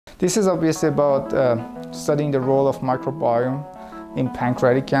This is obviously about studying the role of microbiome in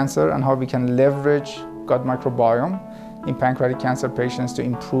pancreatic cancer and how we can leverage gut microbiome in pancreatic cancer patients to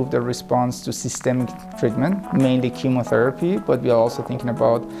improve their response to systemic treatment, mainly chemotherapy, but we are also thinking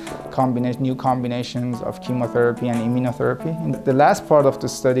about new combinations of chemotherapy and immunotherapy. And the last part of the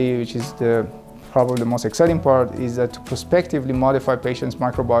study, which is probably the most exciting part, is that to prospectively modify patients'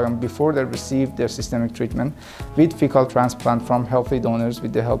 microbiome before they receive their systemic treatment with fecal transplant from healthy donors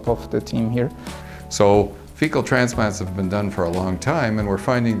with the help of the team here. So fecal transplants have been done for a long time, and we're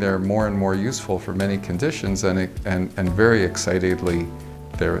finding they're more and more useful for many conditions, and very excitedly,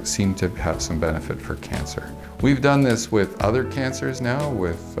 they seem to have some benefit for cancer. We've done this with other cancers now,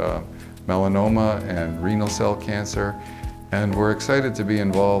 with melanoma and renal cell cancer, and we're excited to be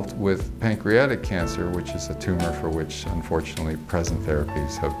involved with pancreatic cancer, which is a tumor for which, unfortunately, present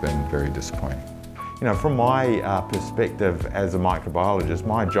therapies have been very disappointing. You know, from my perspective as a microbiologist,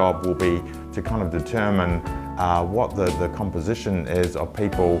 my job will be to kind of determine what the composition is of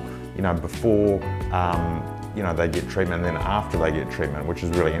people, you know, before you know, they get treatment and then after they get treatment, which is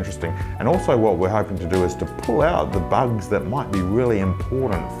really interesting. And also what we're hoping to do is to pull out the bugs that might be really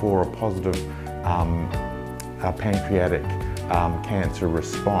important for a positive pancreatic cancer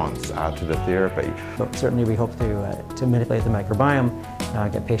response to the therapy. But certainly we hope to manipulate the microbiome,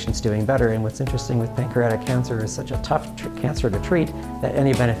 get patients doing better. And what's interesting with pancreatic cancer is such a tough cancer to treat that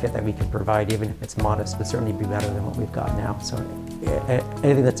any benefit that we can provide, even if it's modest, would certainly be better than what we've got now. So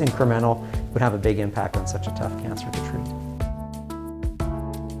anything that's incremental would have a big impact on such a tough cancer to treat.